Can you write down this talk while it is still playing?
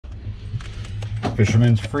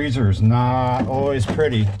Fisherman's freezer is not always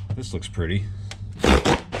pretty. This looks pretty.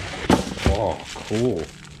 Oh, cool.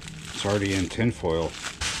 It's already in tin foil.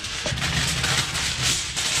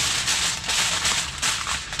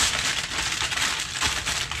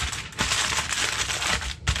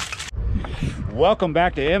 Welcome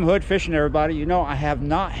back to M Hood Fishing, everybody. You know, I have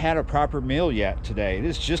not had a proper meal yet today. It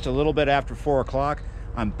is just a little bit after 4 o'clock.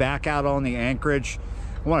 I'm back out on the anchorage.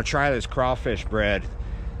 I want to try this crawfish bread.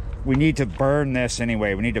 We need to burn this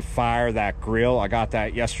anyway. We need to fire that grill. I got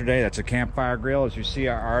that yesterday. That's a Campfire grill. As you see,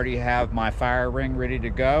 I already have my fire ring ready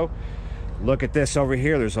to go. Look at this over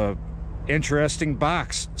here. There's a interesting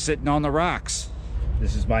box sitting on the rocks.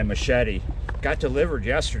 This is my machete. Got delivered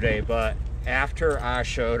yesterday, but after I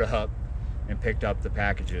showed up and picked up the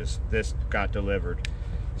packages, this got delivered.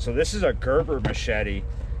 So this is a Gerber machete.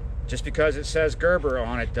 Just because it says Gerber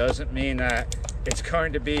on it doesn't mean that it's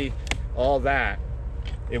going to be all that.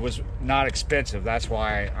 It was not expensive. That's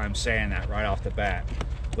why I'm saying that right off the bat.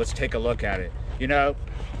 Let's take a look at it. You know,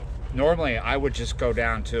 normally I would just go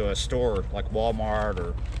down to a store like Walmart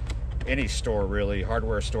or any store really,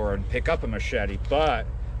 hardware store, and pick up a machete. But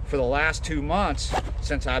for the last 2 months,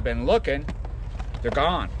 since I've been looking, they're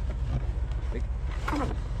gone.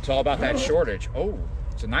 It's all about that shortage. Oh,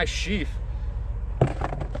 it's a nice sheath.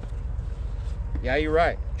 Yeah, you're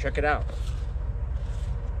right. Check it out.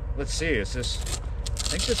 Let's see. Is this?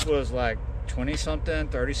 I think this was like 20 something,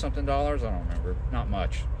 30 something dollars. I don't remember. Not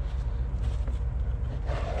much.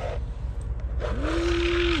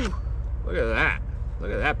 Ooh, look at that.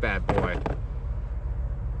 Look at that bad boy.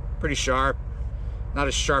 Pretty sharp. Not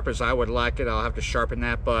as sharp as I would like it. I'll have to sharpen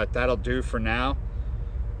that, but that'll do for now.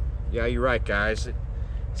 Yeah, you're right, guys.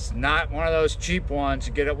 It's not one of those cheap ones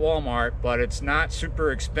you get at Walmart, but it's not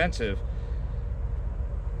super expensive.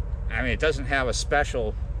 I mean, it doesn't have a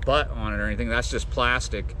special butt on it or anything. That's just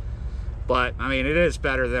plastic. But I mean, it is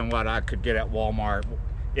better than what I could get at Walmart.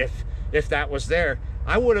 If that was there,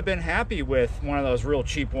 I would have been happy with one of those real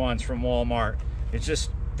cheap ones from Walmart. It's just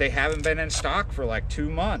they haven't been in stock for like 2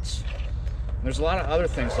 months. There's a lot of other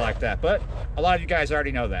things like that, but a lot of you guys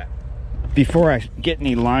already know that. Before I get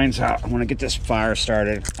any lines out, I want to get this fire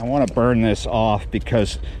started. I want to burn this off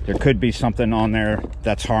because there could be something on there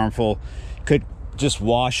that's harmful. Could just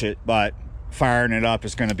wash it, but firing it up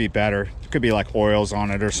is going to be better. There could be like oils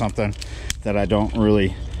on it or something that I don't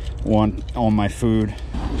really want on my food.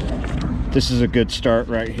 This is a good start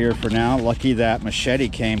right here for now. Lucky that machete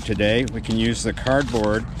came today. We can use the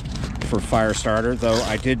cardboard for fire starter, though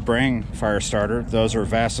I did bring fire starter. Those are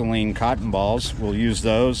Vaseline cotton balls. We'll use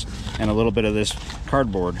those and a little bit of this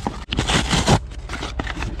cardboard.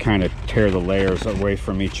 Kind of tear the layers away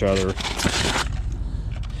from each other.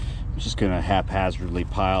 I'm just gonna haphazardly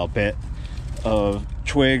pile a bit of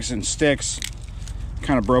twigs and sticks,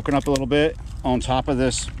 kind of broken up a little bit, on top of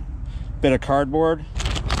this bit of cardboard.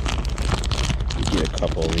 Get a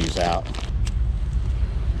couple of these out.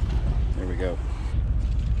 There we go.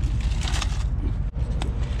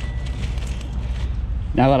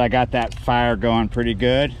 Now that I got that fire going pretty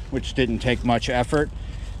good, which didn't take much effort,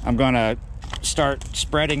 I'm gonna start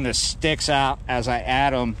spreading the sticks out as I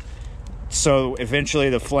add them, so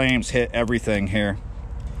eventually the flames hit everything here.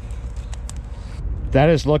 That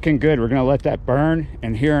is looking good. We're gonna let that burn,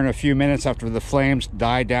 and here in a few minutes after the flames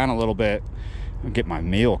die down a little bit, I'll get my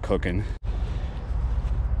meal cooking.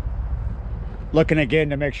 Looking again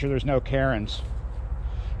to make sure there's no Karens.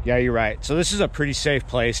 Yeah, you're right. So this is a pretty safe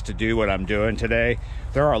place to do what I'm doing today.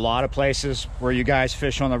 There are a lot of places where you guys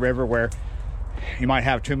fish on the river where you might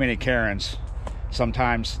have too many Karens.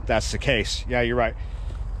 Sometimes that's the case. Yeah, you're right.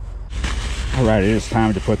 All right, it is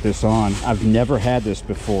time to put this on. I've never had this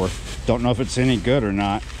before. Don't know if it's any good or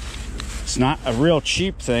not. It's not a real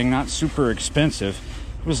cheap thing, not super expensive.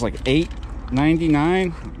 It was like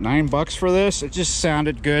 $8.99, $9 for this. It just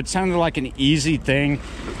sounded good. Sounded like an easy thing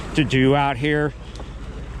to do out here.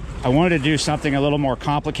 I wanted to do something a little more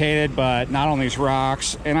complicated, but not on these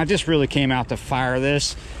rocks. And I just really came out to fire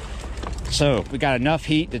this. So we got enough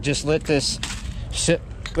heat to just let this sit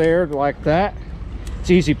there like that.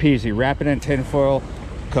 It's easy peasy. Wrap it in tin foil,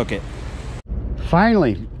 cook it.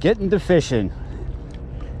 Finally, getting to fishing.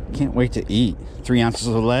 Can't wait to eat. 3 ounces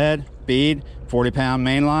of lead, bead, 40-pound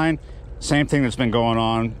mainline. Same thing that's been going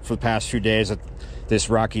on for the past few days at this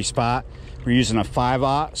rocky spot. We're using a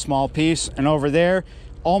 5/0 small piece, and over there,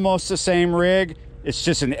 almost the same rig. It's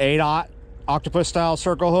just an 8/0 octopus style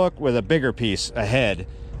circle hook with a bigger piece ahead.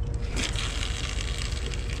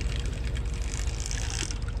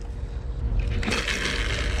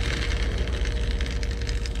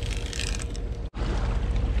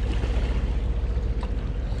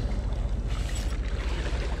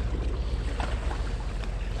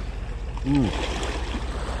 Ooh.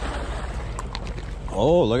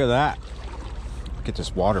 Oh, look at that. Get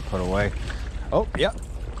this water put away. Oh, yep.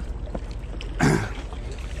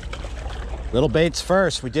 Little baits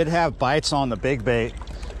first. We did have bites on the big bait.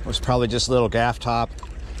 It was probably just a little gaff top.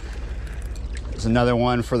 There's another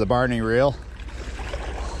one for the Barney reel.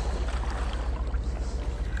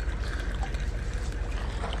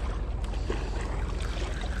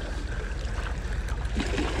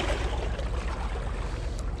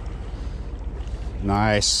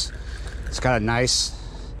 Nice. It's got a nice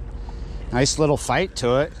little fight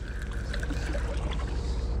to it.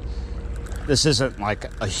 This isn't like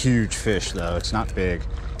a huge fish though. It's not big.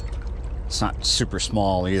 It's not super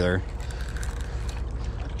small either.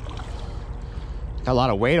 Got a lot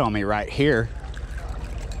of weight on me right here.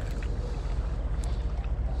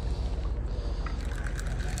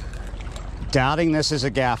 Doubting this is a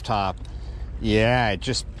gaff top. Yeah, it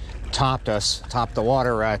just topped us, topped the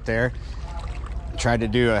water right there. Tried to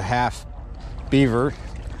do a half beaver.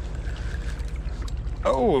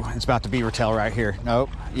 Oh, it's about the beaver tail right here. Nope.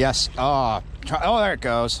 Yes. Oh, there it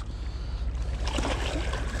goes.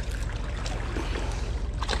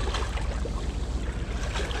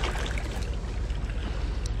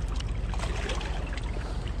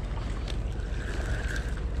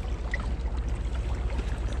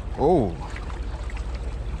 Oh.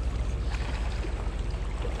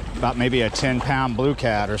 About maybe a 10-pound blue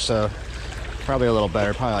cat or so. Probably a little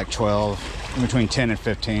better, probably like 12, in between 10 and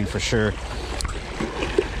 15 for sure.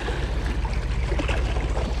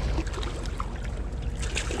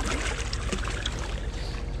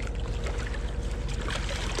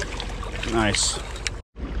 Nice.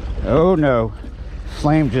 Oh no,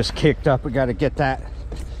 flame just kicked up. We got to get that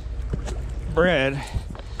bread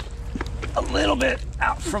a little bit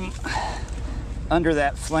out from under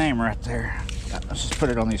that flame right there. Let's just put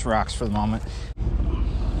it on these rocks for the moment.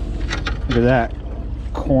 Look at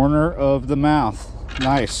that, corner of the mouth.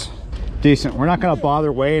 Nice, decent. We're not going to bother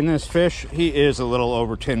weighing this fish. He is a little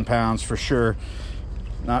over 10 pounds for sure.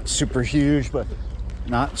 Not super huge, but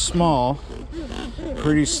not small.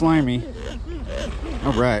 Pretty slimy.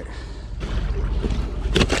 All right.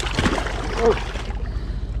 Oh.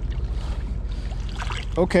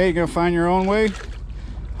 Okay, you gonna find your own way?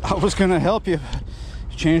 I was gonna help you.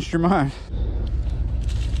 You changed your mind.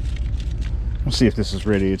 We'll see if this is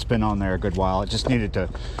ready. It's been on there a good while. It just needed to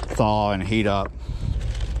thaw and heat up.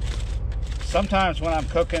 Sometimes when I'm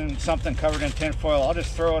cooking something covered in tin foil, I'll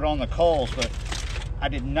just throw it on the coals, but I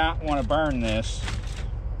did not want to burn this.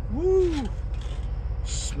 Woo!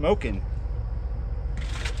 Smoking.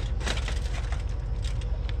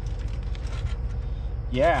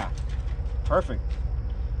 Yeah, perfect.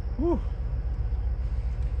 Woo.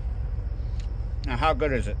 Now, how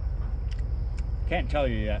good is it? Can't tell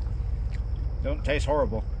you yet. Don't taste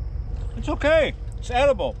horrible. It's okay. It's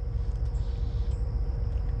edible.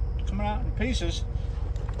 It's coming out in pieces.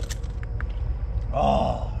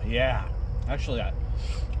 Oh, yeah. Actually,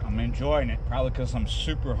 I'm enjoying it, probably because I'm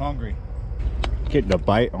super hungry. Getting a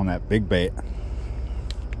bite on that big bait.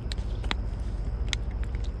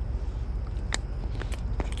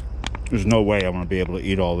 There's no way I'm going to be able to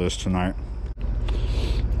eat all this tonight.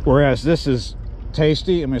 Whereas this is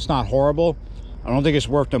tasty. I mean, it's not horrible. I don't think it's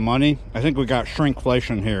worth the money. I think we got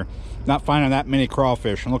shrinkflation here. Not finding that many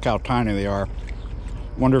crawfish, and look how tiny they are.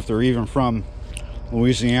 Wonder if they're even from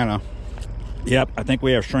Louisiana. Yep, I think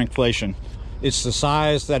we have shrinkflation. It's the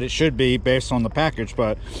size that it should be based on the package,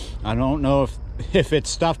 but I don't know if it's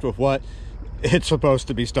stuffed with what it's supposed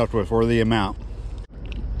to be stuffed with, or the amount.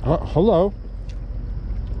 Hello.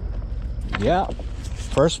 Yeah,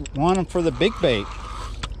 first one for the big bait.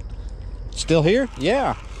 Still here?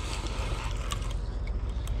 Yeah.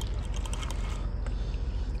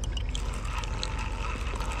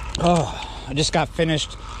 Oh, I just got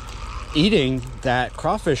finished eating that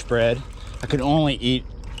crawfish bread. I could only eat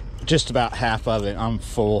just about half of it. I'm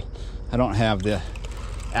full. I don't have the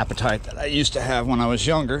appetite that I used to have when I was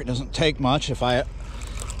younger. It doesn't take much. If I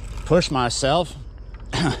push myself,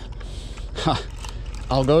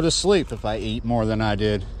 I'll go to sleep if I eat more than I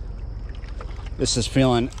did. This is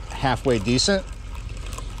feeling halfway decent.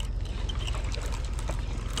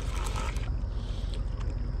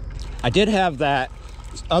 I did have that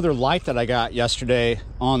other light that I got yesterday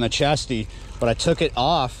on the chesty, but I took it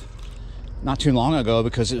off not too long ago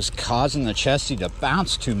because it was causing the chesty to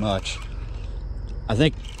bounce too much. I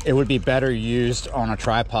think it would be better used on a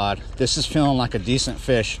tripod. This is feeling like a decent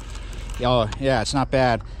fish. Oh yeah, it's not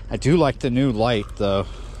bad. I do like the new light though.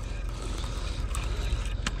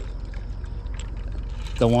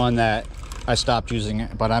 The one that I stopped using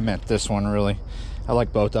it, but I meant this one really. I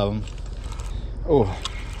like both of them. Oh,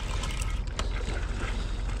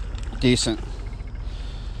 decent.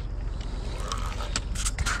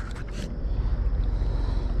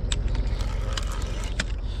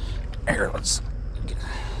 Here, let's get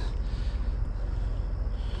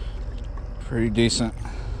pretty decent.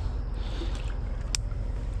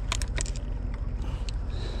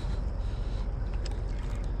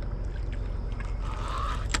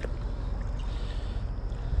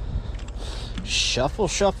 Shuffle,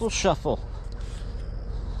 shuffle, shuffle.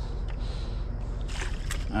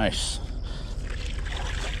 Nice.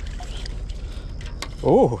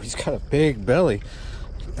 Oh, he's got a big belly.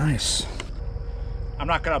 Nice. I'm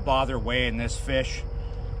not gonna bother weighing this fish.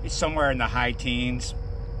 He's somewhere in the high teens,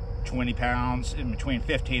 20 pounds, in between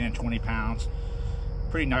 15 and 20 pounds.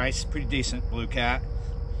 Pretty nice, pretty decent blue cat.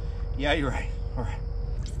 Yeah, you're right. All right.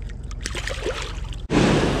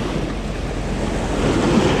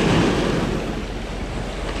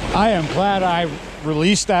 I am glad I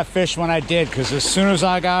released that fish when I did, because as soon as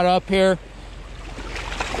I got up here,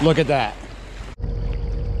 look at that.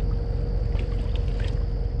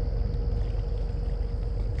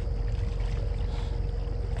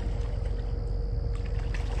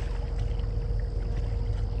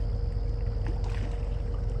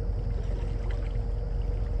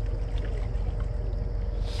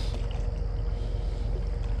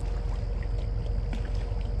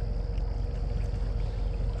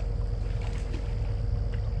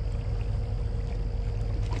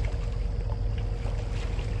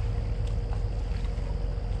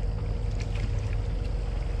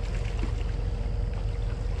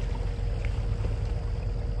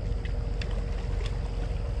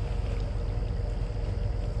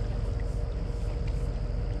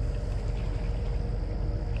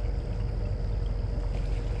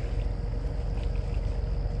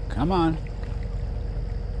 Come on.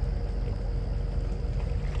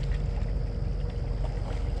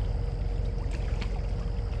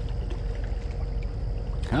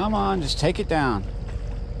 Come on, just take it down.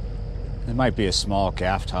 It might be a small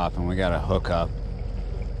gaff top and we got a hook up.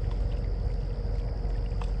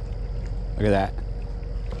 Look at that.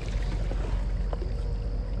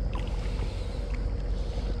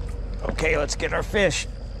 Okay, let's get our fish.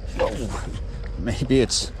 Whoa. Maybe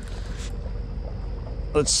it's...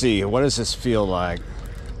 Let's see, what does this feel like?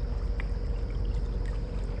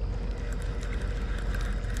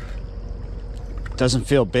 Doesn't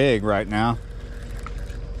feel big right now.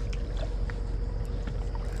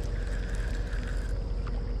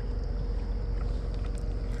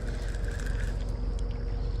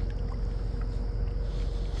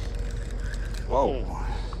 Whoa.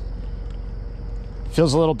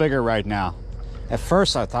 Feels a little bigger right now. At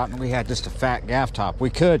first I thought we had just a fat gaff top. We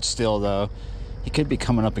could still though. He could be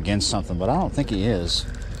coming up against something, but I don't think he is.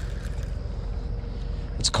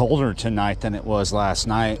 It's colder tonight than it was last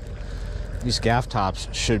night. These gaff tops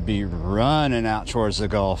should be running out towards the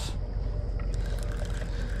Gulf.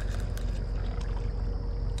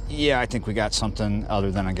 Yeah, I think we got something other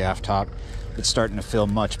than a gaff top. It's starting to feel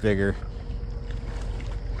much bigger.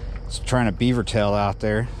 It's trying to beaver tail out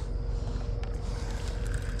there.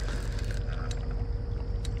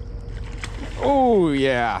 Oh,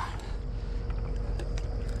 yeah.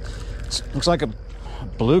 Looks like a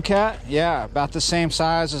blue cat. Yeah, about the same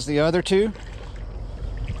size as the other two.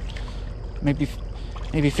 Maybe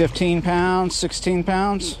 15 pounds, 16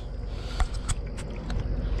 pounds.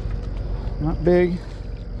 Not big.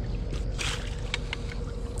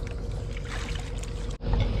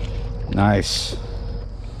 Nice.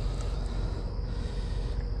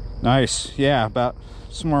 Nice. Yeah, about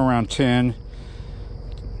somewhere around 10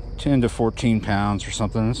 to 14 pounds or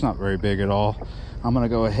something. It's not very big at all. I'm gonna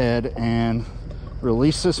go ahead and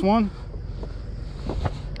release this one.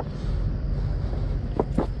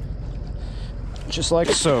 Just like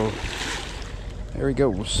so. There he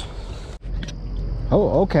goes.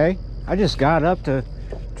 Oh, okay. I just got up to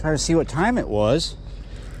try to see what time it was,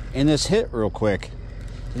 and this hit real quick.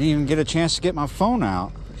 Didn't even get a chance to get my phone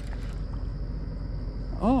out.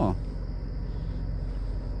 Oh.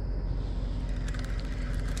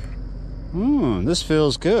 This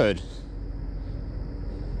feels good.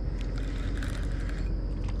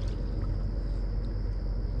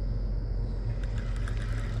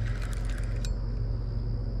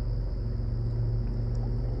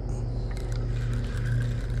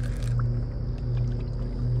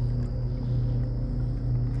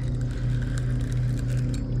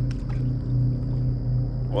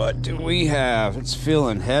 What do we have? It's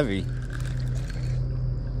feeling heavy.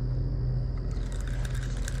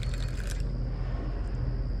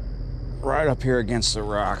 Right up here against the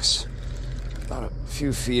rocks. About a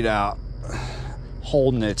few feet out.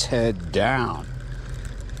 Holding its head down.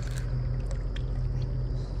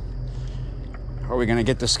 Are we gonna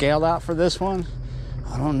get the scale out for this one?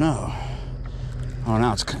 I don't know. Oh,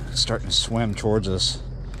 now it's starting to swim towards us.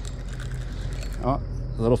 Oh,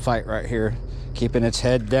 a little fight right here, keeping its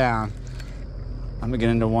head down. I'm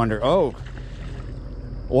beginning to wonder. Oh,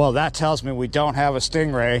 well, that tells me we don't have a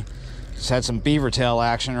stingray. Just had some beaver tail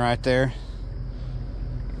action right there.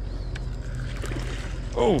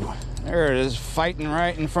 Oh, there it is, fighting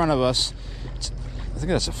right in front of us. I think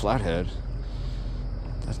that's a flathead.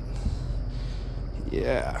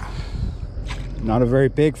 Yeah, not a very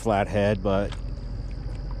big flathead, but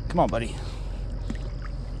come on, buddy.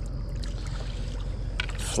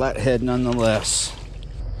 Flathead nonetheless.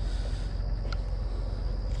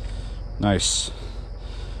 Nice.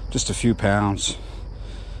 Just a few pounds,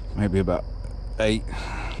 maybe about 8.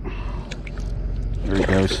 There he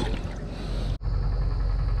goes.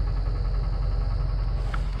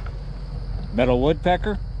 Metal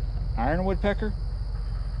woodpecker? Iron woodpecker?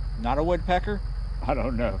 Not a woodpecker? I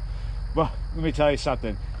don't know. Well, let me tell you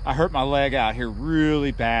something. I hurt my leg out here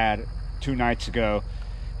really bad 2 nights ago,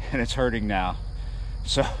 and it's hurting now.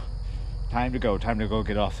 So, time to go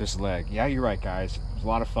get off this leg. Yeah, you're right, guys. It was a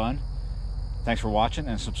lot of fun. Thanks for watching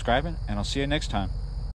and subscribing, and I'll see you next time.